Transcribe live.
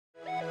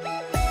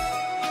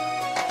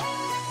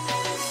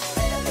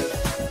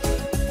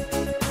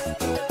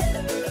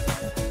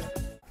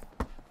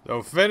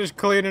So finish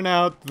cleaning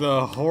out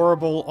the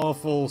horrible,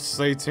 awful,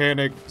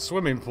 satanic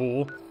swimming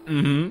pool.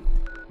 Mm-hmm.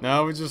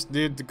 Now we just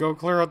need to go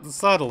clear out the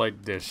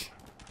satellite dish.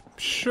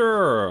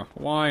 Sure,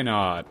 why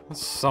not?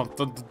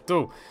 Something to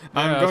do.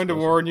 Yeah, I'm going to so.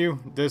 warn you,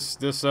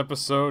 this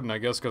episode, and I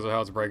guess because of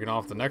how it's breaking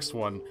off the next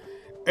one,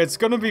 it's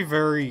gonna be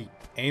very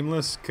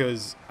aimless,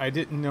 because I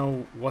didn't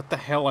know what the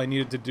hell I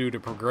needed to do to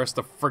progress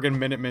the friggin'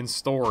 Minutemen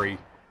story,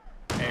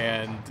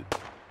 and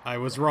I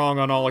was wrong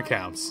on all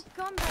accounts.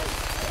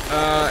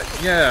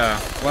 Yeah,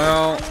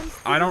 well,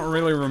 I don't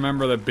really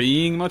remember there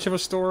being much of a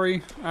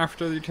story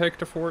after you take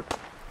the fort.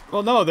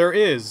 Well, no, there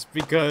is,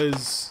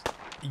 because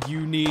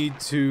you need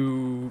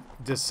to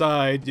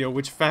decide, you know,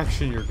 which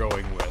faction you're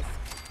going with.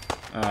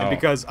 And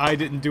because I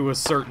didn't do a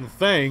certain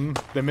thing,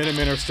 the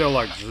Minutemen are still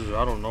like,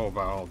 I don't know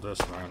about all this,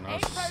 man.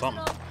 That's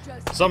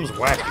something's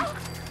wacky.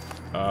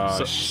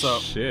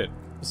 Shit.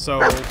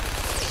 So,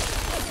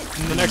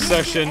 in the next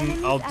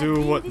session, I'll do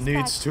what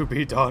needs to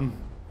be done.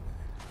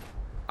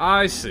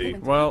 I see.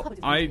 Well,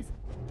 I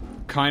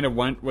kind of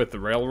went with the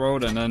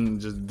railroad, and then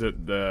just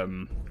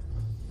the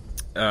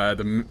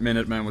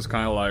Minutemen was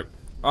kind of like,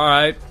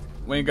 alright,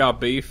 we ain't got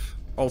beef.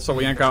 Also,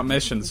 we ain't got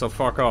missions, so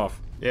fuck off.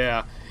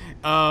 Yeah.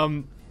 I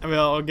mean,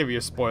 I'll give you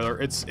a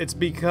spoiler. It's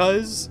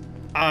because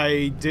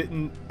I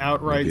didn't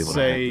outright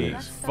say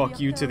fuck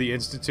you to the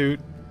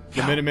Institute.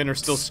 The Minutemen are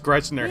still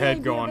scratching their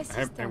head going,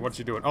 hey, what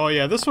you doing? Oh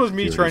yeah, this was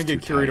me trying to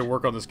get Curie to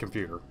work on this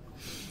computer.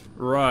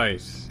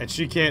 Right. And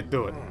she can't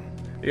do it.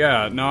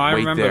 Yeah, no, I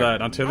remember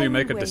that. Until you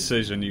make a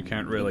decision, you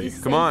can't really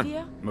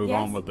move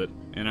on with it,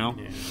 you know?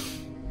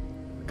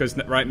 Because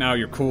right now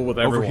you're cool with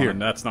everyone,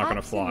 and that's not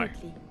gonna fly.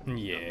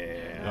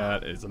 Yeah.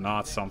 That is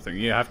not something.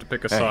 You have to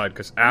pick a side,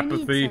 because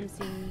apathy,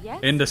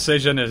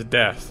 indecision is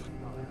death.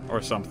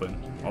 Or something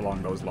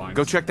along those lines.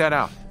 Go check that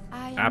out.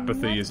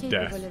 Apathy is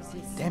death.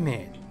 Damn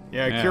it.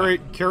 Yeah,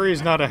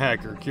 Curie's not a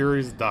hacker.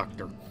 Curie's a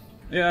doctor.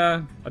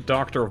 Yeah, a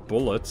doctor of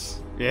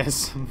bullets.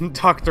 Yes,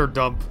 Dr.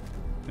 Dump.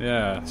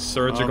 Yeah,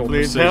 surgical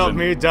please precision. help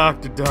me,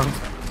 Dr. Dump.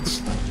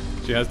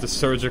 She has the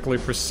surgically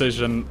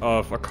precision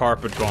of a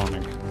carpet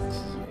bombing.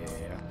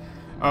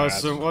 Yeah.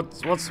 So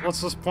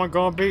what's this point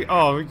gonna be?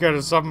 Oh, we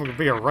got something to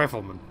be a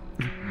rifleman.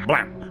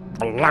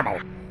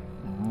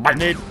 I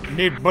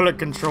need bullet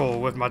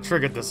control with my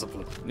trigger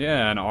discipline.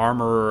 Yeah, and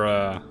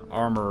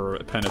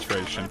armor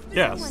penetration.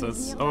 Yes,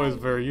 that's always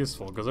very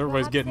useful because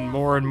everybody's getting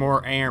more and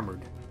more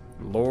armored.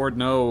 Lord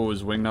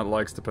knows Wingnut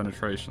likes the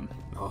penetration.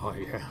 Oh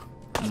yeah.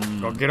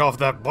 Go get off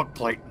that butt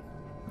plate.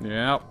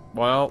 Yeah,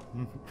 well.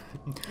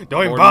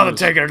 Don't even bother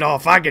taking it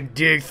off. I can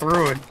dig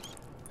through it.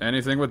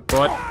 Anything with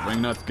butt,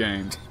 Wingnut's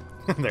game.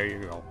 There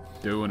you go.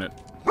 Doing it.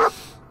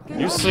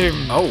 You seem.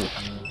 Oh,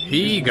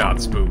 he got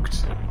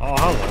spooked. Oh,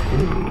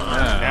 hello.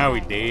 Yeah. Now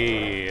he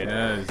did.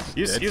 Yeah,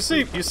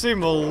 you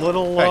seem a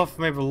little off,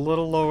 maybe a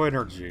little low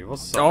energy.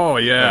 What's up? Oh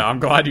yeah, I'm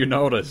glad you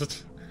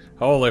noticed.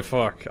 Holy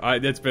fuck!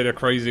 It's been a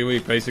crazy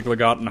week. Basically,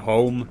 gotten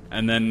home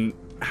and then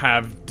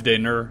have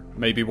dinner,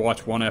 maybe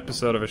watch one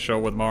episode of a show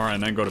with Mara,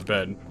 and then go to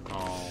bed.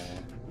 Oh,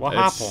 what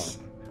happened?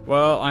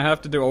 Well, I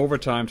have to do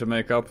overtime to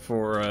make up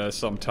for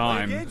some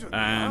time,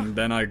 and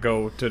then I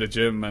go to the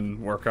gym and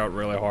work out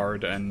really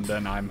hard, and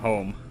then I'm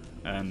home,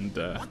 and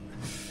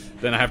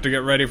then I have to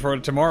get ready for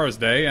tomorrow's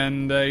day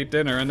and eat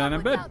dinner, and then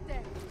in bed.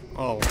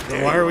 Oh,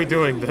 then why are we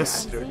doing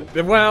this?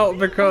 Well,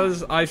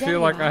 because I feel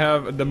like I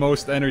have the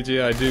most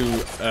energy I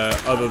do,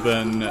 other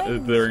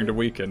than during the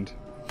weekend.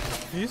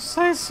 You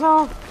say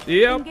so?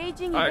 Yep,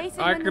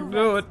 I could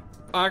do it.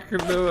 I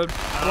could do it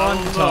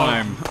one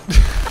time.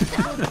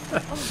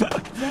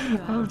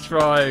 I'm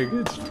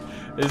trying.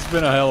 It's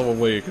been a hell of a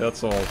week,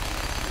 that's all.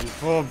 You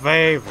poor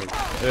baby.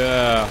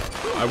 Yeah.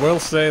 I will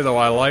say, though,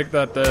 I like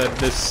that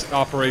this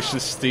Operation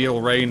Steel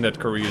Rain that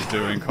Korea's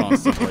doing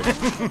constantly.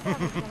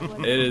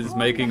 It is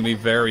making me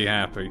very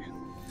happy.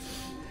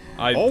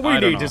 All we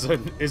need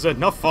is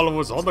enough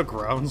followers on the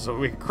ground so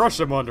we can crush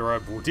them under our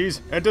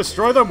booties and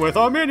destroy them with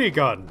our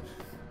minigun.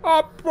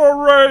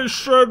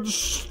 Operation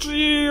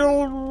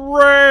Steel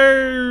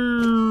Rain!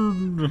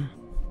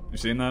 You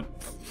seen that?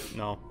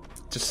 No.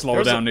 Just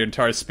slow down the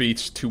entire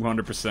speech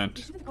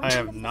 200%. I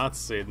have not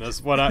seen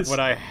this. What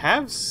I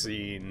have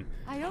seen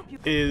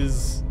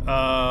is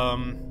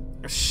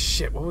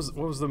shit. What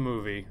was the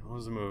movie? What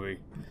was the movie?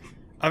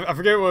 I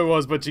forget what it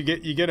was, but you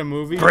get a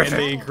movie and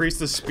they increase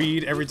the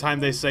speed every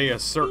time they say a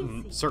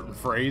certain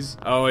phrase.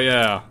 Oh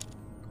yeah.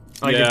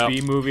 Like a B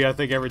movie, I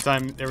think every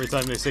time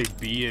they say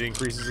B, it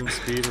increases in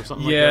speed or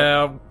something like that.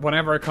 Yeah,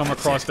 whenever I come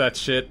across that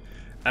shit,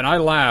 and I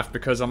laugh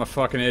because I'm a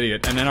fucking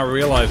idiot, and then I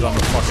realize I'm a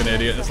fucking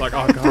idiot, and it's like,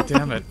 oh god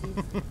damn it.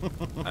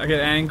 I get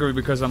angry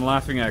because I'm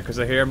laughing at it, because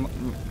I hear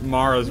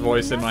Mara's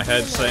voice in my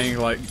head saying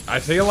like, I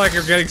feel like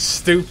you're getting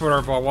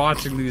stupider by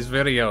watching these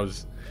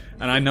videos.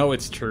 And I know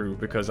it's true,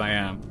 because I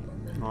am.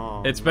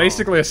 Oh, it's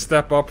basically a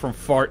step up from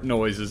fart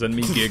noises and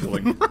me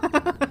giggling.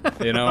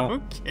 You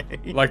know?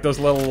 Okay. Like those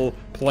little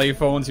play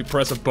phones, you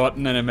press a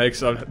button and it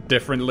makes a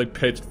differently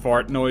pitched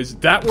fart noise.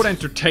 That would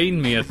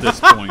entertain me at this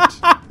point.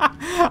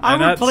 I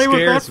would play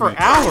with that for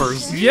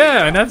hours.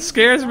 Yeah, and that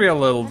scares me a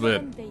little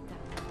bit.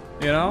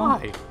 You know?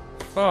 Why?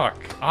 fuck?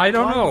 I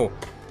don't know.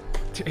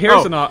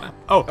 Here's an...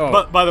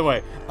 But by the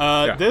way,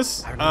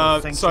 this,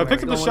 thanks so I for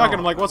picked up the going shotgun, on.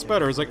 I'm like, what's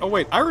better? It's like, oh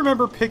wait, I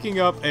remember picking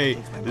up a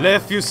Le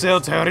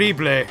Fusil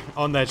Terrible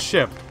on that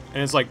ship,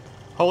 and it's like,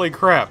 holy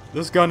crap,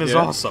 this gun is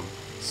awesome.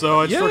 So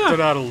I tricked it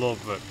out a little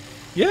bit.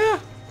 Yeah.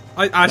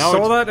 I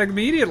saw that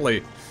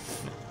immediately.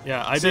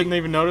 Yeah, I didn't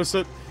even notice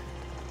it.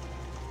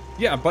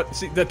 Yeah, but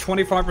see, the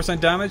 25%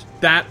 damage,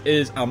 that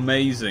is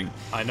amazing.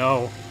 I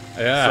know.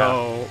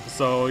 Yeah.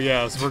 So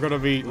yes, we're gonna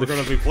be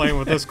playing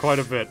with this quite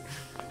a bit.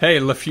 Hey,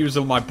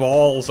 LeFusel my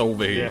balls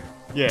over here.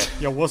 Yeah,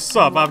 what's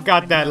up? I've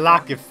got that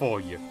locket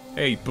for you.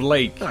 Hey,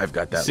 Blake. I've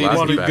got that See last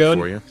what back gun?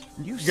 for you.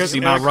 You guys See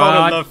my I call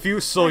rod? it Le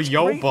Fusil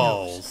yo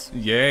balls.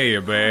 Yeah,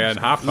 man.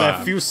 High Le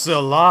five.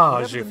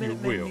 Fuselage, if you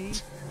will.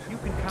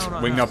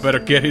 Wingnut better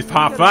get his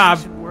high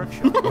five.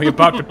 We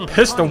about to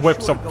pistol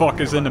whip some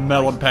fuckers in the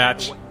melon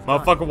patch.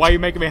 Motherfucker, why you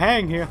making me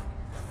hang here?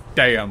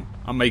 Damn.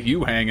 I'll make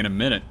you hang in a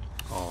minute.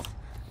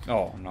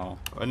 Oh, no.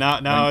 But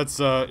now it's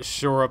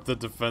shore up the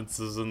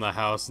defenses in the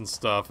house and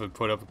stuff, and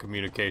put up a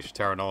communication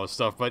tower and all this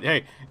stuff. But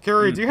hey,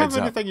 Carrie, do you have Heads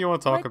up. anything you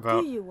want to talk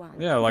about?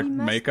 Yeah, like We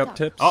must makeup talk.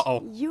 tips.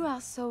 Uh-oh. You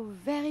are so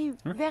very,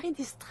 very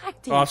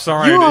distracting. Oh,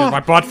 sorry. You Is are- my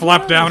butt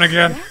flap down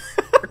again?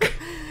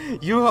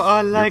 You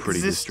are You're like pretty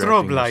the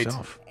distracting strobe light.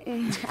 yourself.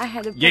 I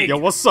had a Yeah. Yo,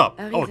 what's up?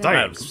 A Oh, reason.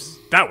 damn.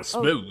 That was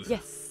Oh, smooth.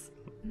 yes.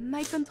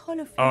 My control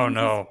of Oh, feelings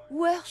no. is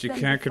worse She than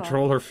can't before.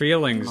 control her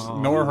feelings,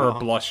 nor her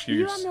blush You are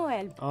use. no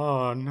help.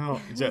 Oh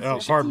no.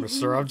 Pardon me,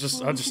 sir. I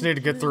just need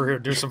to get through here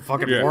and do some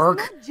fucking Yeah. work.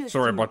 Not just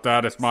Sorry you. about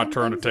that. It's my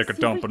turn to Sometimes take a it's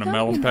dump in a simple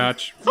melon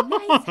patch.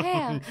 Nice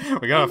hair.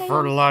 We gotta And I am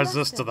fertilize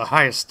this to flustered. the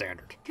highest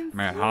standard.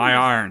 Man, high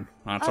iron.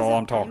 That's all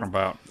I'm talking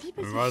about.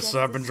 People Must suggest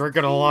have been this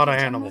drinking a lot of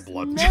strange, animal almost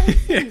blood.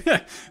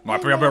 nervous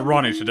Might be a bit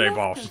runny today,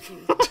 boss.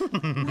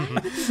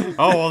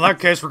 Oh, well, in that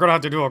case, we're gonna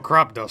have to do a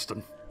crop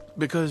dusting.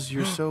 Because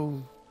you're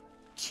so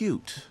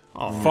cute.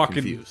 Oh, Fucking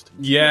confused.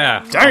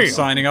 yeah. Damn. I'm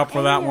signing up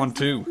for that one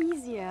too.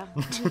 Easier.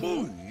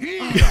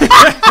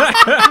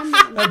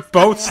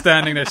 Both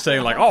standing there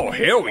saying like, "Oh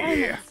hell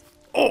yeah!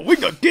 Oh, we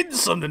got getting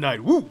some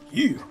tonight. Woo,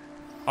 yeah.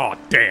 Oh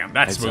damn,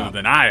 that's Heads smoother up.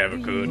 than I ever Do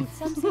you could." need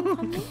something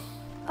from me?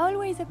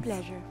 Always a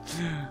pleasure.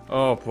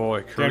 Oh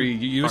boy, Kree,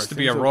 you used to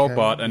be a things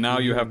robot, okay? and now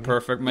you have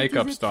perfect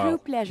makeup it is a style. true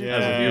pleasure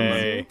As a human.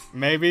 Yay.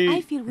 Maybe.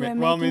 I feel we are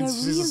Well, I mean, making a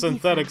she's a real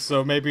synthetic, difference.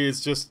 so maybe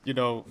it's just, you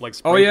know, like.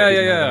 Oh yeah, spray yeah,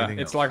 paint. yeah. anything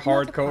It's else. like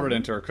hard coded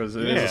into her because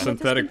it is Yeah. a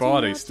synthetic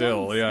body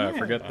still. Yeah, I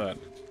forget that.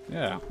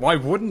 Yeah. Why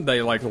wouldn't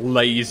they like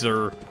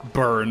laser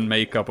burn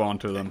makeup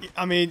onto them?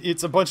 I mean,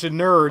 it's a bunch of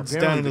nerds Apparently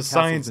down in the the castle's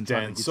science been trying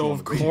to den, get so you on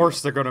of the radio.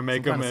 course they're gonna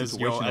make Some them kind of as, you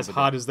know, situation as over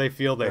hot there. as they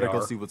feel they Better go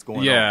are. see what's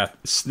going Yeah,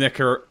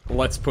 Snicker,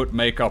 let's put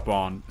makeup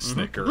on.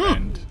 Snicker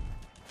and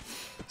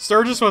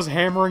Sturgis was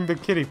hammering the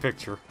kitty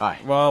picture. Hi.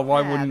 well,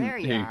 why Ah, wouldn't there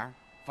you he? are.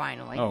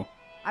 Finally. Oh.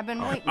 I've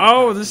been waiting. to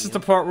Oh, talk this to is the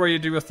you. part where you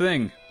do a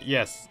thing,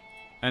 Yes.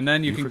 and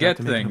then you can forgot get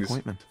to make an things.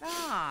 appointment.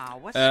 Ah,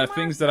 what's smart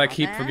Things that I about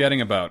keep that?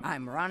 forgetting about.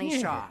 I'm Ronnie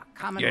Shaw.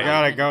 Coming You right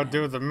gotta in. go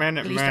do the At least I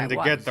Minutemen to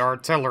get was. the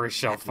artillery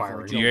shell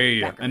firing.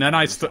 Yeah, and then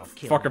I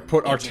fucking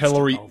put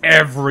artillery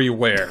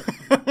everywhere.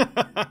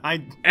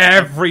 I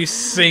Every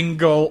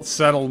single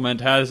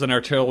settlement has an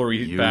artillery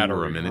You battery.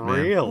 were a minute man.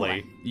 really.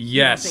 Think an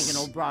Yes.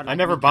 old broad I like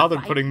never me bothered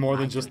can putting fight? more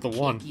than I just could the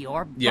one. kick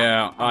your butt.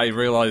 Yeah, I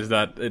realize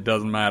that it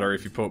doesn't matter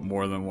if you put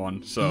more than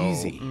one. So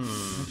Easy.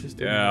 I just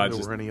didn't Yeah, I know there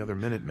just- were any other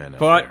Minutemen out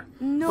But there.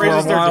 No,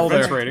 Raises their thanks,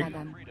 defense rating.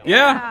 madam.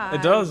 yeah,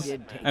 it does.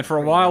 did take And for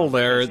a while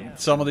there,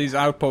 some of these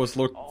outposts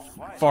look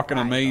fucking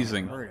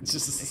amazing.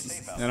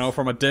 You know,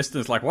 from a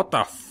distance, like what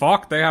the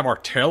fuck? They have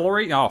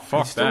artillery? Oh I'd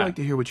fuck still that. like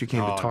to hear what you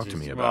came Oh, to talk to jeez.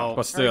 me Well, about. But Heard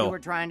you still, were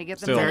trying to get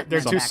them still, They're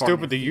Minutemen too back on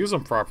stupid to me. use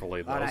them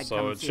properly, Thought though, I'd so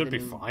come it see should the be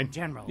new fine.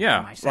 general for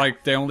yeah, myself.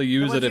 like they only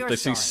use So it what's if they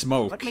see your story?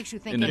 smoke What makes you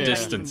think in the anyone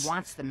distance. even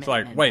wants the It's like,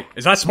 Minutemen wait, back?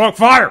 is that smoke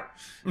fire?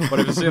 But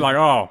if you see like,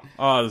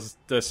 oh,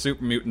 the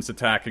super mutants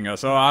attacking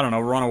us, oh, I don't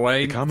know, run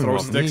away, throw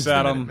Commonwealth sticks needs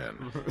at the them.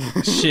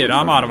 Minutemen. Shit,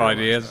 I'm out of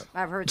ideas.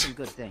 I've heard some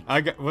good things.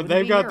 Well, Wouldn't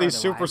they've be got here these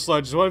super otherwise.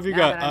 sludges. What have you Now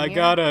got? that I'm I here,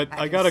 got I a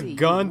can see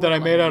gun you that I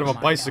will made out of a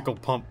find bicycle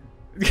pump.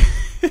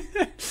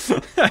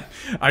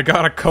 I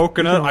got a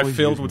coconut I Always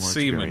filled use with more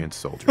semen. experienced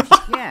soldiers.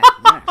 Yeah,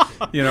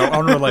 yeah. You know, I had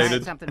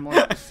unrelated. something more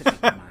specific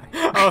in mind.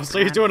 Oh, so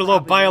you're doing a little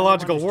Probably the only one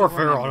biological who still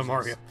warfare on remembers him,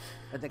 are this. you?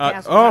 But the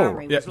castle's Oh,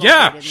 armory yeah, was located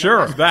yeah, in the sure,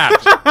 west.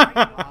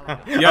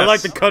 that. Yes. I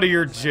like the cut of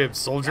your jib,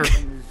 soldier.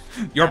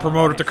 You're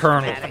promoted to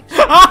colonel.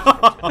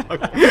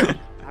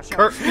 I'll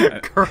show you.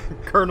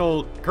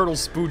 Colonel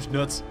Spooge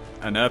Nuts.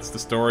 And that's the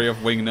story of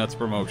Wingnut's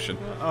promotion.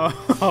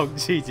 Oh,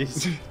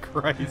 Jesus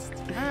Christ.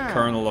 Ah,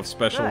 Colonel of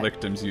Special Good.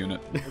 Victims Unit.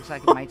 Looks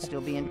like it might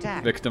still be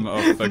intact. Victim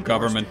of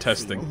government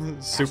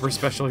testing. Super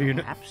special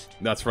unit. Perhaps.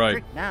 That's right.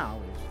 Trick now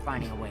is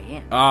finding a way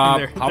in. How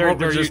Their- about we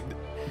their- just...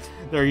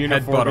 Their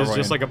uniform butter is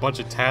just in. like a bunch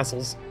of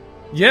tassels.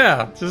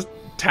 Yeah, just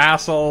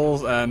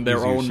tassels and their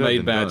Easier own said made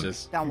than done.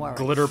 badges. Don't worry.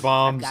 Glitter I've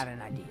bombs. got an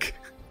idea.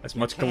 As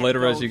much Can't glitter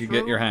go as you can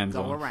get your through, hands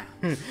go on. around.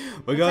 We're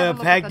Let's gonna have a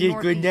look pack at the this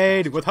northeast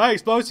grenade with high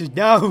explosives.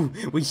 No,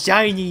 with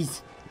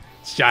shinies.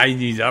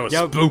 Chinese, I would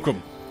Yo. spook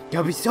them.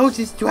 They'll be so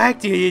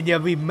distracted and they'll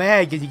be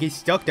mad because you get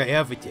stuck to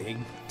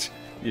everything.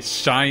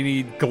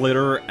 Shiny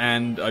glitter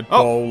and a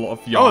bowl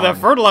of yarn. Oh, that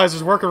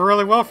fertilizer's working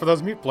really well for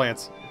those meat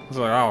plants. It's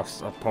like, oh,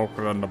 I'll poke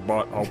it in the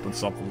butt, hoping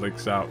something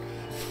leaks out.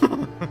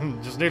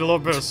 Just need a little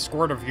bit of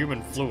squirt of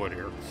human fluid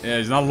here. Yeah,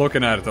 he's not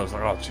looking at it though. It's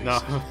like, oh, Jesus.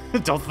 No,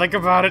 don't think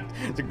about it.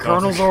 The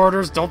Colonel's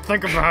orders, don't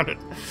think about it.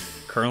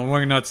 Colonel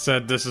Wingnut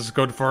said this is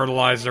good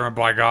fertilizer, and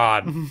by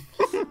God.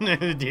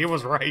 He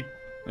was right.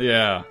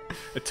 Yeah.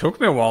 It took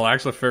me a while to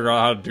actually figure out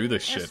how to do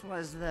this shit. This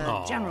was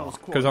the general's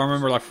Because I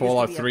remember like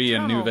Fallout 3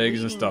 and New tunnel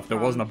Vegas and leading stuff, there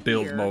from wasn't a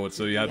build here mode,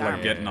 so you had to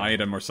like get an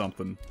item or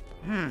something.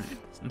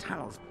 This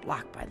tunnel's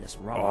blocked by this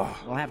rubble.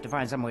 We'll have to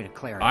find some way to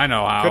clear it. I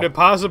know how. Could it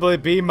possibly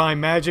be my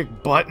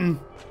magic button?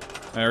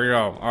 There we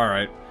go.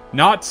 Alright.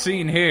 Not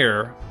seen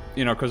here,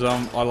 you know, because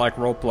I like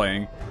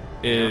role-playing,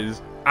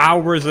 is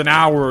hours and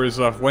hours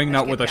of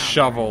Wingnut with a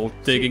shovel,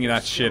 digging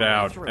that shit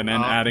out, and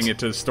then adding it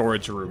to the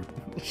storage room.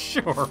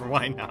 Sure,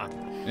 why not?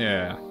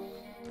 Yeah.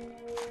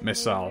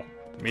 Missile.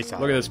 Missile.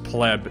 Look at this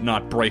pleb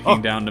not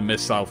breaking down the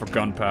missile for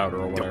gunpowder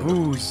or whatever.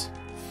 Booze.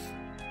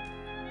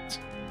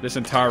 This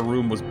entire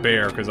room was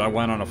bare because I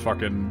went on a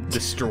fucking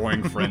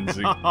destroying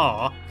frenzy.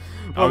 Aw. I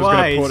Well, was why?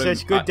 gonna It's put in-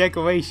 such good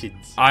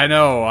decorations. I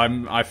know,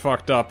 I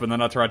fucked up and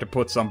then I tried to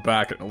put some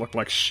back and it looked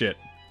like shit.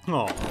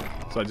 Oh,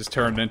 So I just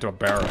turned it into a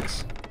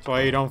barracks. that's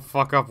why you don't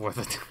fuck up with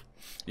it.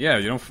 Yeah,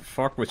 you don't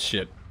fuck with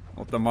shit.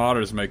 Let the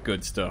modders make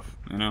good stuff,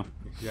 you know?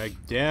 Like,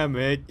 damn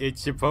it,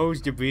 it's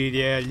supposed to be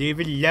there. Leave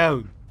it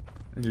alone.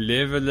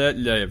 Live and let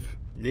live.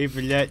 Leave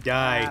and let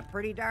die.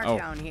 Pretty dark Oh.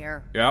 down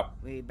here. Yep.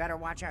 We better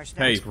watch our steps.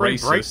 Hey, Pretty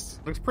bright.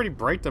 racist. Looks pretty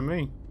bright to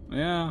me.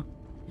 Yeah.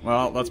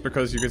 Well, that's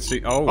because you can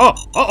see. Oh. Oh,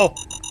 uh-oh.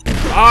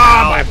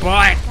 Ah, my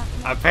butt!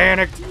 I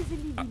panicked.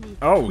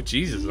 Oh,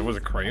 Jesus, there was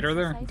a crater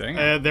there? Dang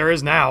it. There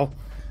is now.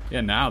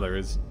 Yeah, now there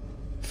is.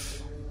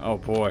 Oh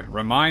boy,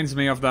 reminds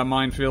me of that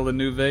minefield in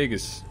New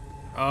Vegas.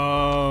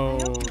 Oh,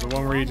 the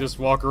one where you just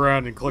walk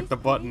around and click the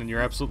button and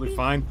you're absolutely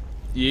fine.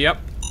 Yep.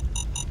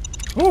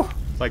 Whew.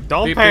 It's like,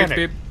 don't Beep, panic.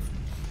 beep, beep.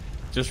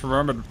 Just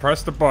remember to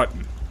press the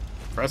button.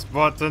 Press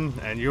button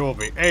and you will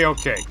be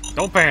A-okay.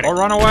 Don't panic. Or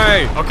run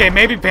away! Okay,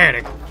 maybe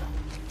panic.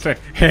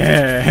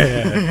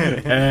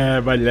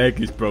 My leg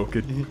is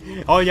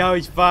broken. Oh no,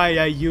 it's fine.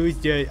 I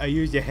used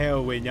the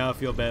heroin. Now I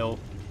feel better.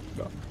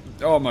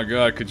 Oh my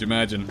god, could you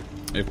imagine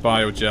if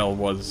Biogel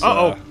was,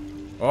 Uh-oh.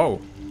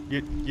 Oh.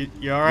 You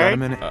Got a alright?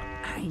 minute?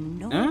 I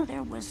know Huh?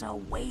 there was a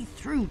way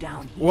through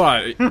down here.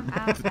 What?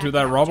 To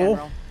that rubble?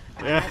 General.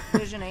 Yeah.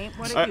 Vision ain't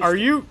what it Are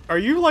used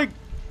you like,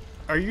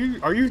 are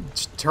you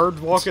turd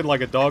walking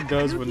like a dog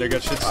does when they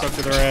got shit stuck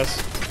to their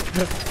ass?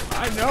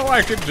 I know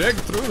I can dig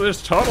through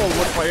this tunnel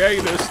with my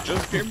anus.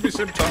 Just give me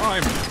some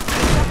time.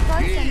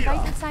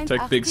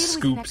 Take big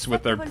scoops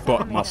with their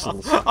butt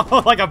muscles.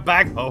 Oh, like a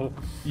backhoe.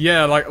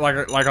 Yeah, like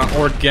an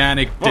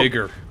organic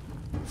digger.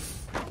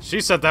 She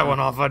set that one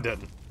off. I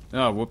didn't.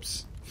 Oh,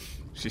 whoops.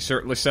 She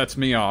certainly sets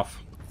me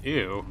off.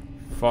 Ew.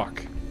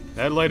 Fuck.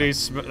 That lady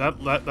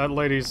that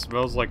lady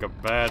smells like a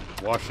bad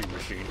washing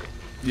machine.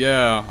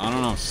 Yeah, I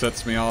don't know.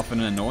 Sets me off in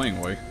an annoying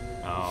way.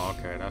 Oh,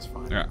 okay, that's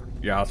fine. Yeah,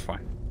 that's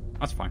fine.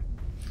 That's fine.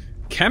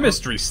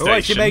 Chemistry Who station.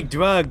 likes to make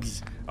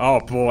drugs? Oh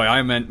boy, I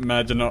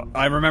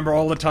remember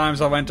all the times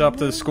I went up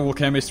to the school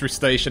chemistry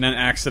station and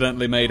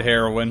accidentally made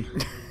heroin.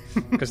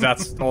 Because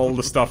that's all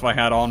the stuff I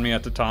had on me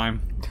at the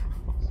time.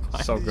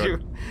 So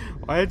good.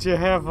 Why did you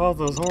have all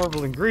those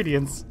horrible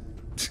ingredients?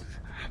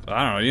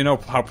 I don't know, you know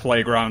how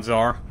playgrounds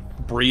are.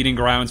 Breeding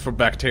grounds for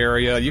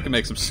bacteria. You can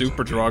make some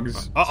super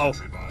drugs. Uh-oh.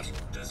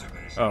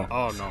 Oh.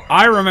 Oh, no.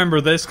 I remember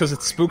this because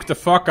it spooked the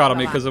fuck out of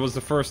me because it was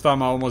the first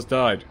time I almost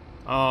died.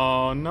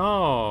 Oh,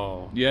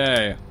 no.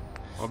 Yay.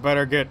 We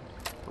better get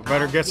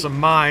some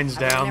mines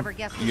I would down. never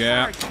guess the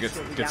Yeah, sergeant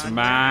sitting get some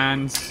down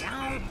mines.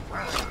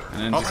 And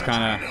then just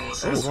kinda...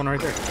 There's one right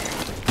there.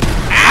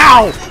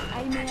 Ow!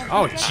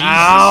 Oh, Jesus.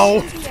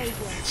 Ow!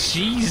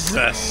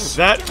 Jesus.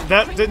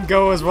 That didn't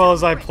go as well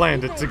as I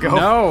planned it to go.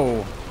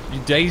 No. You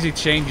daisy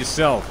chained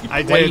yourself. You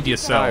I played did.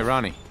 yourself. Hi,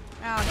 Ronnie.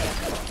 Oh,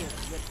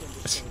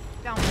 yes,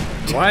 don't.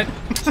 What?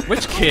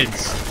 Which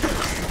kids?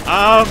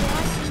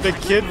 The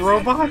kid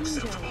robot?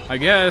 I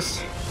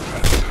guess.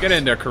 Get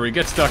in there, Curry.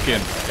 Get stuck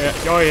in. Yeah,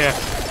 oh, yeah.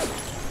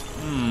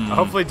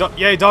 Hopefully,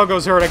 yay,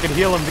 Doggo's hurt. I can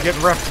heal him to get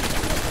repped.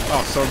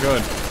 Oh, so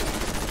good.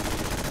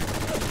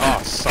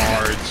 Oh,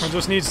 Sarge. I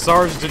just need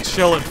Sarge to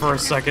chill it for a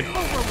second.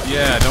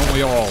 Yeah, don't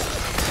we all?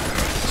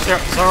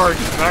 Sarge,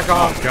 back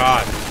off. Oh,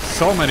 God.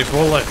 So many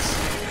bullets.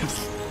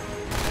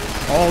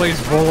 All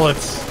these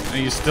bullets.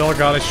 And you still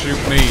gotta shoot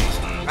me.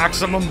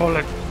 Maximum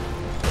bullet.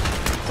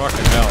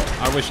 Fucking hell.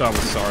 I wish I was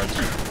Sarge.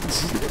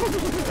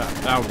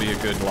 That would be a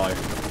good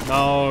life.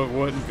 No, it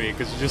wouldn't be,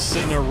 because you just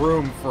sit in a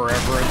room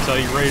forever until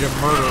you're ready to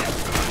murder.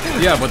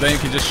 Yeah, but then you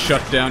can just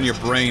shut down your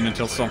brain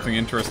until something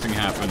interesting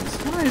happens.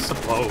 I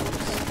suppose.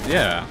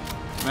 Yeah.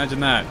 Imagine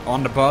that.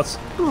 On the bus.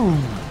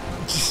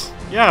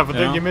 Yeah, but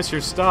then Yeah. you miss your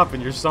stop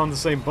and you're still on the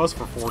same bus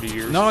for 40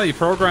 years. No, you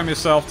program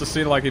yourself to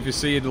see, like, if you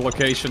see the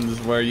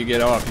locations where you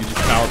get off, you just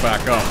power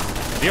back up.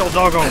 Heal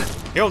Doggo.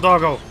 Heal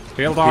Doggo.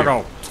 Hail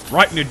doggo.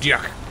 Right in the dick.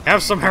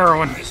 Have some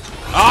heroin.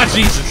 Ah,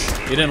 Jesus!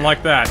 You didn't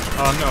like that.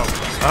 Oh, no.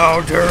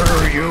 How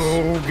dare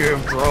you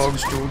give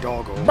drugs to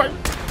Doggo?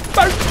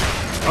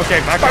 Okay,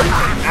 back up.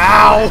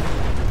 Ow!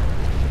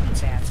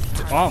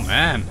 Oh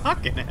man.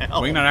 Fucking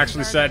hell. Wingnut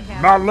actually said,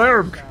 "My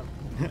leg!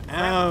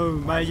 Ow,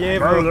 my My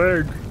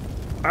lever. leg!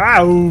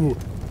 Ow!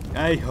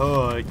 I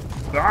hurt.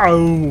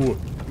 Ow!"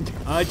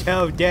 I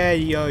tell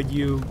Daddy on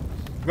you.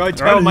 I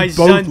tell need my both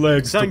son,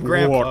 legs to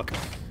Grandpa. walk.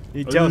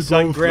 You I tell need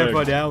son, both Grandpa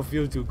legs. that I don't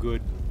feel too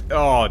good.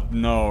 Oh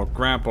no,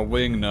 Grandpa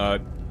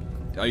Wingnut.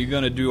 Are you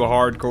gonna do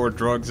hardcore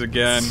drugs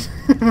again?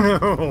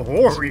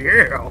 Oh,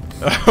 yeah.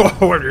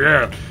 Oh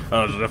yeah,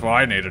 as if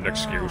I need an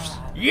excuse.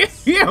 Yeah,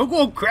 I'm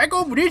gonna crack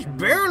open this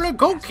barrel of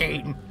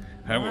cocaine.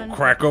 I will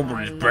crack open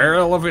this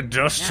barrel of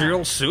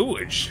industrial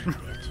sewage.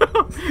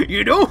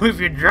 You know, if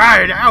you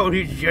dry it out,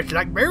 it's just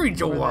like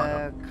marijuana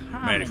water.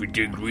 Man, if we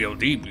dig real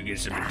deep, we get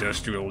some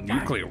industrial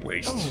nuclear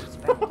waste.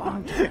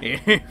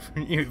 If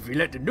you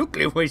let the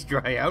nuclear waste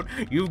dry out,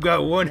 you've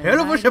got one hell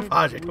of a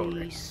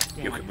suppository.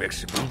 You can make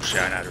some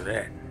moonshine out of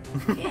that.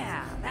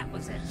 Yeah, that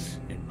was it.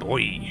 And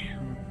boy,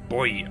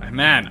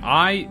 man,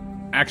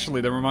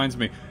 that reminds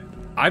me,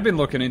 I've been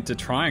looking into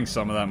trying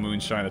some of that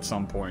moonshine at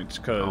some point,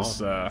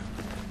 because,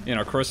 you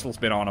know, Crystal's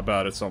been on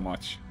about it so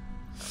much.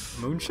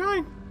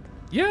 Moonshine?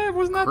 Yeah,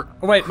 wasn't that?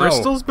 Oh, wait,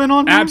 Crystal's no. been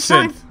on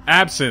moonshine?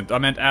 Absinthe. I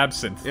meant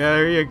absinthe. Yeah,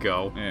 there you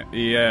go.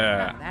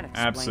 Yeah, That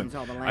explains absinthe.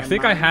 all the I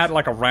think I landmines. had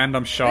like a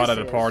random shot This at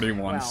a is, party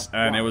once,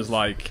 well, and it was was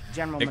like,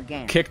 General it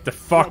McGann. kicked the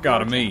fuck He had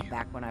out of me.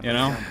 back when I You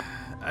know?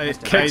 I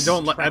Kicks.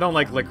 don't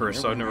like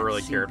licorice, so I've never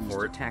really cared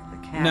for it.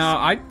 No,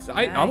 I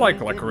like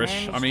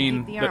licorice. I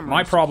mean,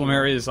 my problem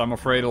here is I'm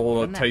afraid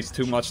it'll taste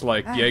too much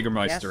like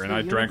Jägermeister, and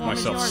I drank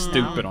myself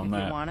stupid on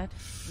that.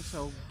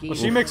 Well,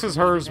 she mixes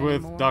hers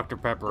with Dr.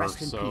 Pepper,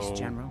 so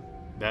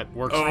that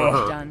works for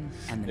her.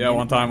 Yeah,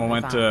 one time I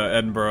went to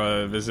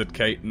Edinburgh to visit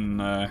Kate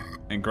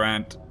and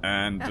Grant,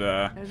 and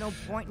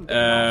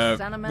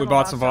we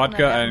bought some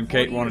vodka, and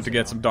Kate wanted to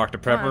get some Dr.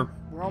 Pepper.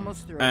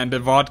 And the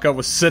vodka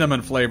was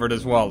cinnamon flavored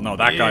as well. No,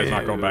 that guy's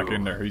not going back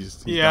in there. He's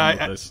done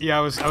with this.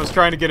 I was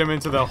trying to get him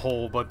into the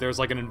hole, but there's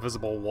like an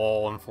invisible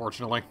wall,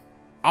 unfortunately.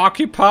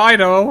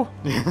 Occupido,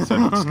 said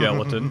the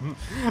skeleton.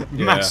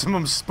 Yeah.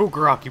 Maximum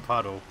spooker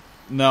occupado.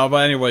 No,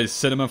 but anyways,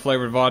 cinnamon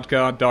flavored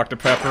vodka, Dr.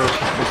 Pepper,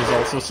 which is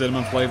also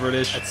cinnamon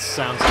flavored-ish. That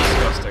sounds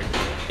disgusting.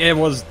 It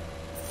was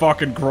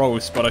fucking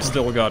gross, but I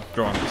still got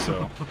drunk,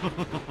 so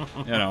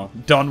you know,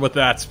 done with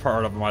that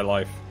part of my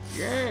life.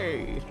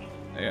 Yay!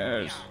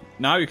 Yes.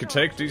 Now you can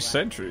take these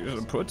sentries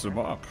and put them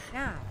up.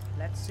 Now,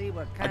 let's see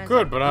what I kinds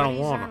could, of but I don't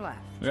goodies wanna. are left.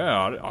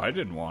 Yeah, I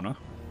didn't wanna.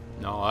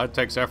 No, that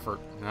takes effort.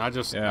 And I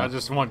just Yeah.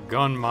 want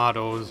gun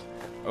mottos.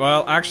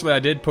 Well, actually, I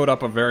did put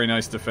up a very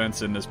nice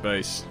defense in this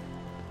base.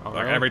 Like,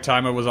 Alright. every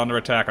time it was under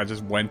attack, I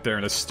just went there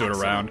and just stood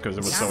around because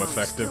it was so Now,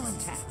 effective. still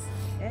intact.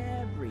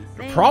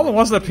 Everything The problem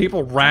was that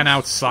people ran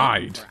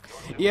outside.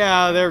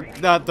 Yeah, they're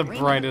not the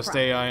brightest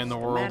AI in the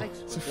world.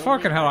 So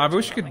fucking hell, I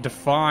wish you could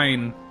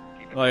define,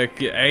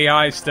 like,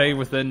 AI stay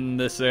within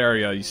this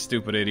area, you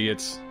stupid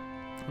idiots.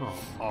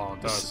 Oh,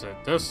 does it?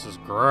 This is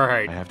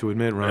great. I have to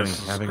admit, running,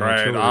 This is having great.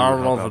 artillery I don't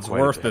would know help if out it's quite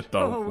a worth bit. it,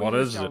 though. What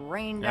is it?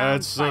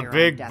 It's a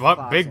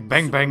big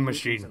bang bang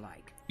machine.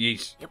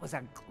 Yeesh. It was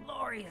a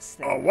glorious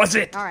thing. Oh, was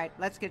it? All right,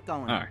 let's get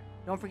going. All right.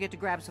 Don't forget to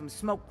grab some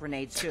smoke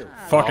grenades too.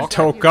 Fucking You've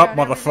toke got up,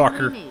 everything we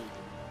motherfucker. need.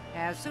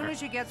 As soon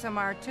as you get some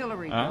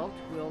artillery Huh? built,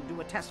 we'll do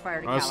a test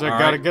fire to I said, calibrate.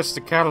 gotta get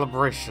the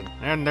calibration.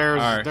 And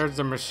Alright. there's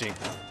the machine.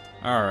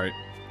 Alright.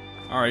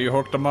 Alright, you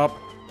hooked them up?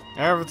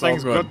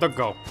 Everything's All good. good to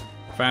go.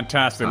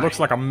 Fantastic. Looks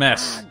like a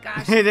mess.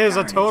 Gosh It is a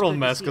darn, it's total good to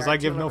mess see because I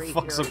give no artillery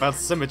fucks here. about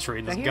symmetry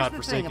in Now, this here's the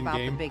thing godforsaken about the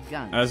game. big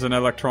guns. As an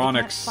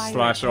electronics They can't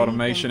slash fire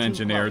automation anything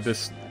too engineer, close.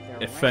 this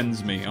They're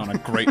offends me on a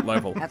great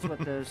level. That's what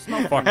the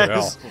smoke Fucking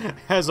grenades hell. are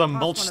for. As a Cost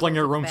mulch one of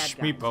slinger those roam bad guns.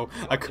 schmeepo,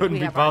 I We couldn't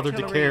be have bothered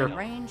to artillery in care.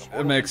 range,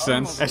 It makes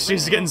sense. As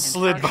she's getting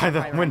slid by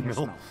the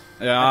windmill.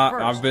 Yeah,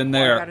 But I've first, been we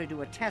there. gotta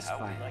do a test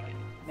fire.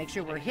 Make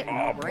sure we're hitting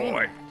Oh, what we're aiming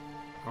boy. at.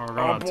 We're Oh, going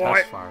on boy.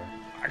 test fire.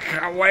 I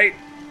can't wait.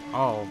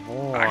 Oh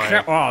boy. I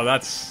can't. Oh,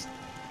 that's.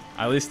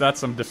 At least that's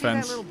some See that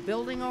defense. little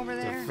building over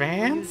there?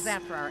 Defense? We'll use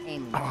that for our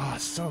aiming. Oh,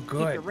 so Keep the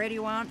good.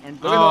 radio on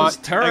and Look at those I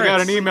got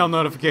turrets. an email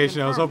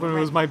notification. I was hoping it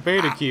was my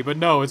beta key, but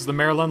no, it's the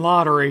Maryland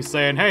Lottery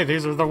saying, hey,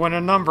 these are the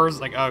winning numbers.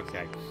 Like,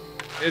 okay.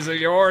 Is it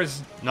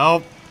yours?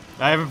 Nope.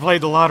 I haven't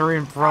played the lottery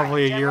in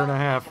probably a year and a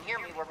half. Hear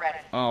me, we're ready.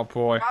 Oh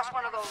boy. Toss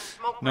one of those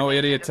smoke No grenades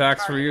idiot into the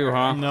tax for you,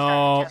 huh?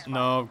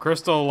 No.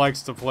 Crystal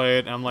likes to play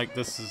it. I'm like,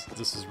 this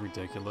is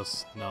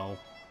ridiculous. No.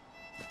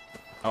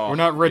 Oh, We're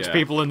not rich yeah.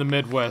 people in the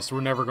Midwest. We're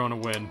never going to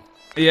win.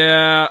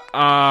 Yeah,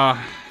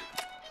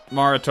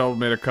 Mara told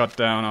me to cut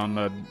down on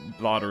the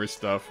lottery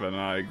stuff, and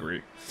I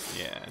agree.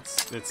 Yeah,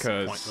 it's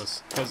 'Cause-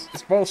 pointless. 'Cause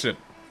It's bullshit.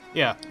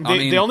 yeah, I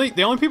mean-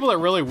 the only people that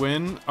really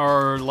win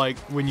are like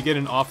when you get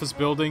an office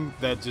building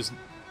that just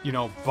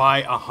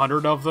buy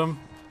 100 of them,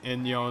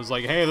 and it's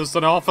like, hey, this is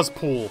an office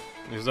pool.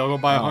 They'll go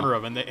buy 100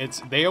 of them. And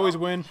they always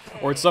win,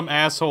 or it's some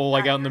asshole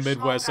like out in the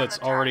Midwest that's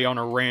already on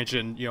a ranch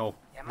and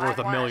worth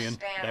 $1 million.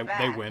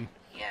 They win.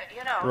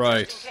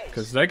 Right,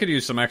 because they could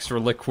use some extra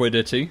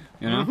liquidity,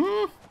 you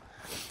know?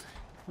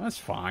 That's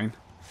fine.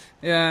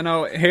 Yeah,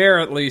 no, here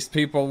at least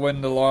people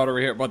win the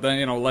lottery here, but then,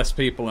 you know, less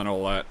people and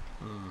all that.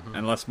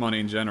 And less money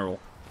in general.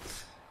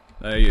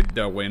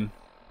 They'll win,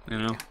 you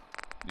know?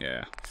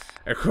 Yeah.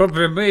 It could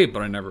be me,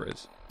 but it never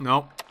is.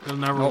 Nope, it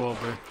never will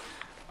be.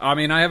 I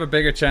mean, I have a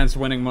bigger chance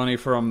winning money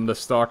from the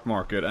stock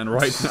market, and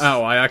right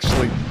now I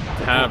actually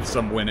have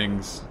some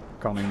winnings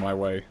coming my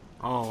way.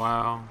 Oh,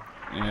 wow.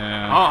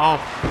 Yeah.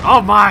 Uh-oh.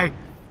 Oh, my!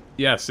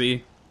 Yeah,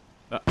 see?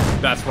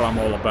 That's what I'm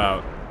all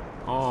about.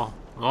 Oh,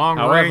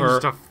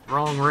 However,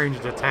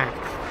 long-ranged attack.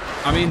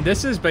 I mean,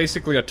 this is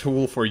basically a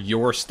tool for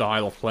your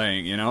style of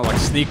playing, you know? Like,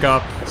 sneak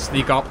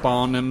up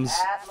on them,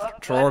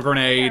 throw a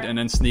grenade, and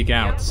then sneak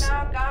out.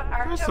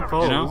 I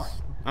suppose. You know?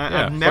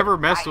 I've never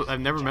messed with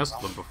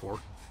them before.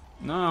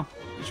 No,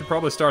 you should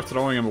probably start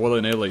throwing them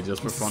willy-nilly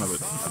just for fun of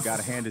it. I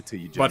gotta hand it to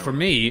you, General. But for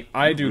me,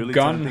 I do really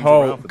turned things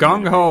gung-ho around for the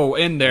gung-ho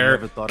in there,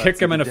 never thought I'd kick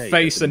see him in the the day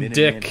face that the and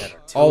Minutemen dick, had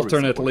artillery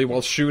alternately support.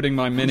 while shooting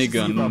my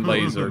minigun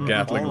laser,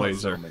 Gatling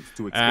laser.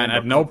 And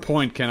at no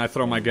point can I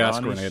throw my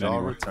gas grenade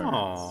anywhere.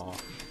 Aww.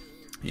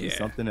 Yeah.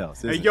 Something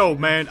else. Hey, Isn't yo,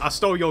 man, I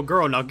stole your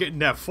girl, now get in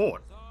that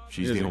fort.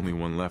 She's the only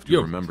one left Yo,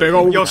 who remembers. big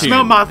old Yo, kid.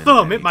 smell my Minutemen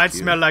thumb, at it might HQ.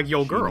 smell like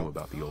your She knew girl.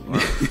 about the old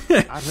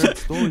line. I've heard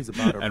stories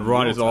about her. And from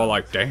Ron the is old all time,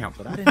 like, damn.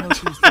 but I didn't know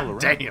she was still around.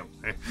 Damn.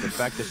 The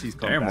fact that she's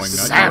come Damn, back Wing to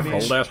Nut, Savage. you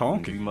hold that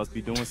honky. You must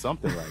be doing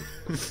something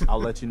right.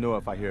 I'll let you know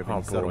if I hear of Oh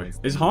any boy. settlements.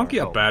 Is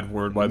honky a bad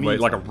word, by the way?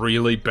 Like a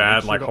really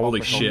bad, like,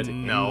 holy shit.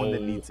 Anyone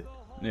that needs it.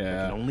 It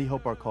Yeah. can only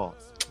help our cause.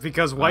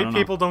 Because I white don't know.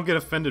 people don't get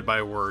offended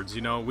by words,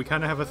 you know? We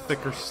kind of have a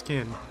thicker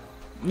skin.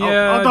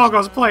 Yeah. Oh,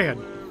 Doggo's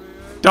playing.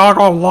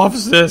 Doggo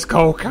loves this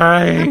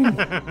cocaine.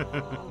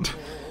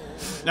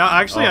 Now,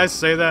 actually, I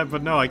say that,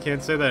 but no, I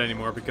can't say that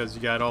anymore because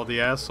you got all the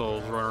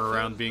assholes running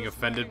around being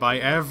offended by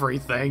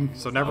everything.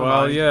 So never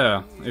Well, mind.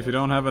 yeah, if you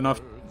don't have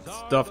enough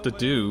stuff to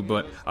do,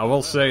 but I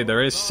will say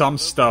there is some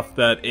stuff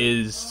that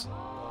is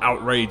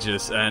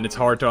outrageous, and it's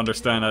hard to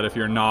understand that if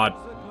you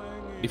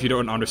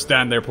don't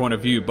understand their point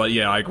of view. But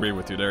yeah, I agree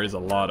with you. There is a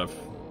lot of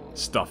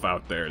stuff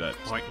out there that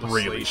Pointlessly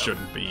really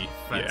shouldn't be.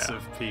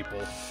 Offensive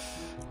people.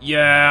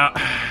 Yeah.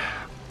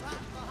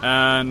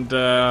 And,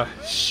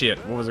 shit,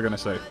 what was I gonna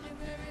say?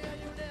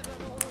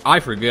 I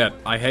forget.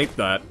 I hate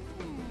that.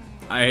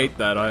 I hate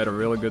that. I had a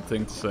really good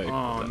thing to say.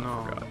 Oh, but I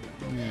no. forgot.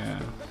 Yeah.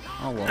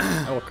 Oh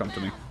well, it'll come to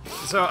me.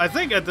 So I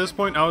think at this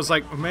point I was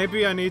like,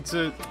 maybe I need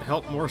to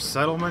help more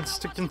settlements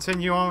to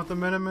continue on with the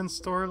Minutemen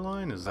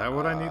storyline. Is that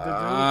what I need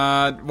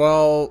to do?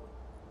 Well,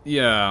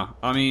 yeah.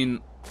 I mean,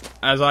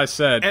 as I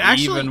said, And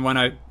actually- even when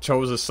I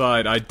chose a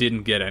side, I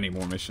didn't get any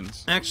more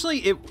missions. Actually,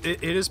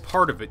 it is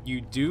part of it.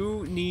 You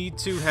do need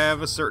to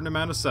have a certain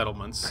amount of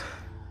settlements,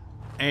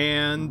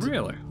 and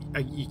Really?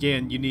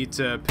 again, you need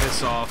to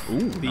piss off Ooh,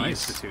 the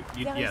nice. Institute.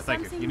 There Yeah, is thank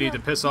you. something You need to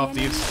about piss off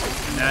the the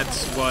Institute, and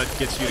that's what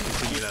gets you to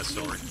continue that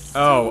story.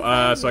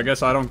 Oh, so I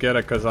guess I don't get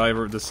it because I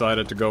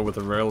decided to go with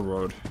the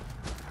railroad.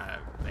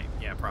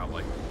 Yeah,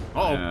 probably.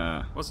 Uh-oh.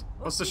 Yeah.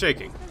 What's the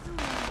shaking?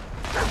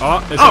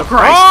 Oh, is Oh, it-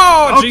 Christ!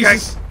 Oh, Okay.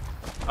 Jesus!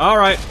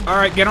 Alright,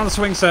 get on the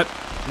swing set.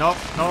 No,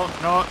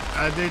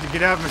 I need to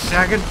get out of my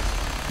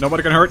shaggin'.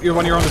 Nobody can hurt you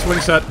when you're on the swing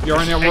set.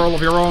 You're in a world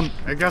of your own.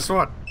 Hey, guess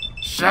what?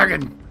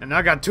 Shaggin', and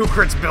I got 2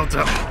 crits built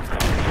up.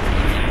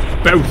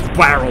 Both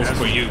barrels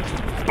for you.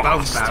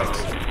 Both barrels.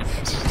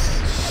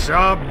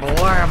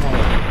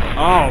 Shablammo.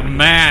 Oh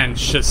man,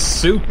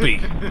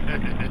 Shasupi.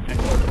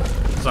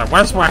 It's like,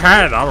 where's my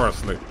head?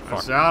 Obviously.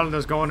 Fuck. Salad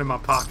is going in my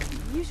pocket.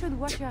 You should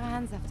wash your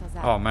hands after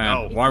that. Oh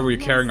man, No. why were you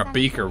carrying a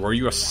beaker? Were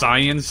you a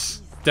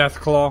science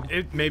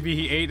Deathclaw? Maybe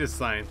he ate a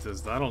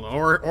scientist. I don't know,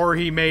 or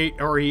he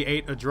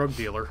ate a drug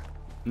dealer.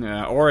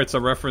 Yeah, or it's a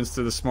reference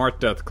to the smart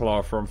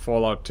Deathclaw from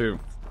Fallout 2.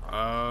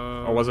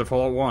 Or was it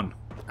Fallout 1?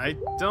 I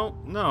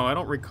don't know. I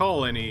don't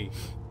recall any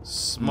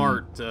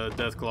smart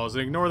Deathclaws.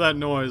 Ignore that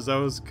noise. That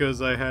was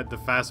because I had the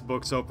fast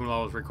books open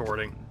while I was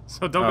recording.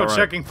 So don't go Alright.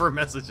 checking for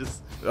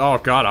messages. Oh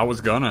god, I was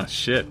gonna.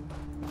 Shit.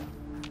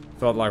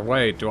 Thought like,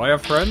 wait, do I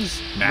have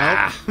friends?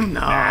 Nah. No.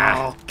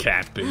 Nah,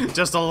 can't be.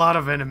 Just a lot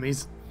of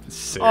enemies.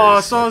 Seriously. Oh,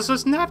 so it's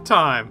just nap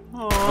time.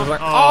 I was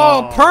like,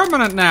 oh,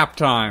 permanent nap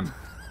time.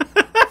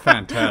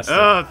 Fantastic.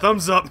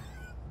 Thumbs up.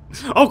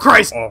 Oh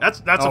Christ! Oh.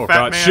 That's Oh, a fat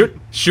God.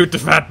 man. Shoot the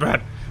fat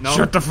man. No.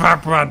 Shoot the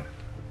fat man.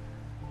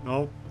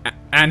 No,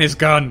 And his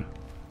gun.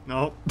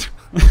 no.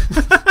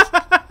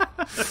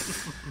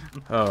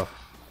 Oh.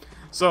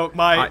 So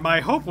my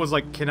hope was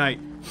like, can I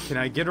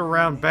get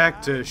around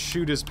back to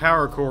shoot his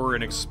power core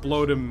and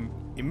explode him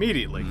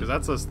immediately? Because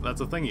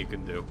that's a thing you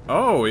can do.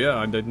 Oh, yeah,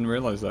 I didn't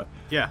realize that.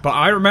 Yeah. But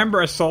I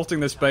remember assaulting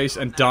this base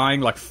and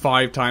dying like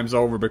 5 times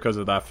over because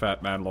of that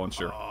fat man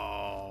launcher.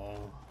 Oh.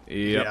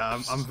 Yep.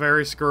 Yeah, I'm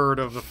very scared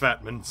of the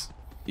Fatmans.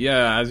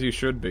 Yeah, as you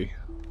should be.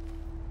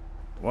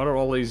 What are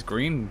all these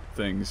green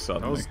things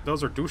suddenly?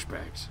 Those are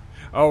douchebags.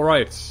 Oh,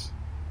 right.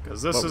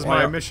 Because this But is why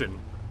my are- mission.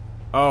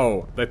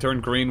 Oh, they turn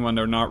green when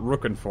they're not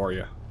rooking for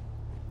you.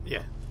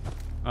 Yeah.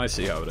 I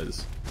see how it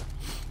is.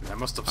 I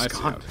must have I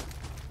see how scoffed.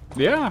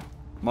 Yeah,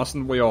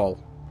 mustn't we all?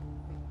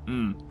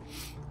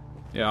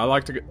 Yeah, I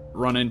like to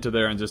run into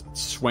there and just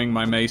swing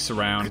my mace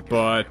around,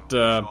 but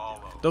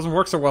doesn't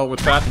work so well with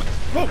fat.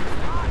 Whoa!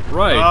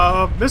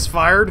 Right.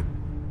 Misfired.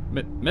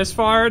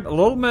 Misfired? A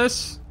little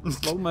miss. A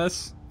little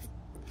miss.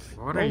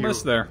 What little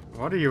miss there.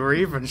 What are you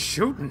even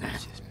shooting at?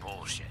 This is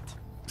bullshit.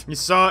 He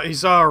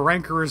saw a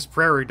rancorous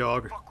prairie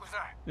dog.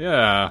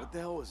 Yeah. What the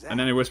hell was that? And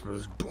then he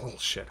whispers,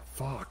 bullshit,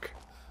 fuck.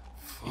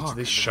 Each of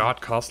these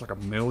shot costs like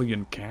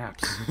 1,000,000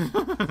 caps.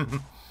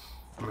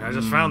 I mean, I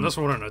just found this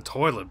one in a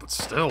toilet, but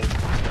still.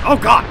 Oh,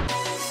 God!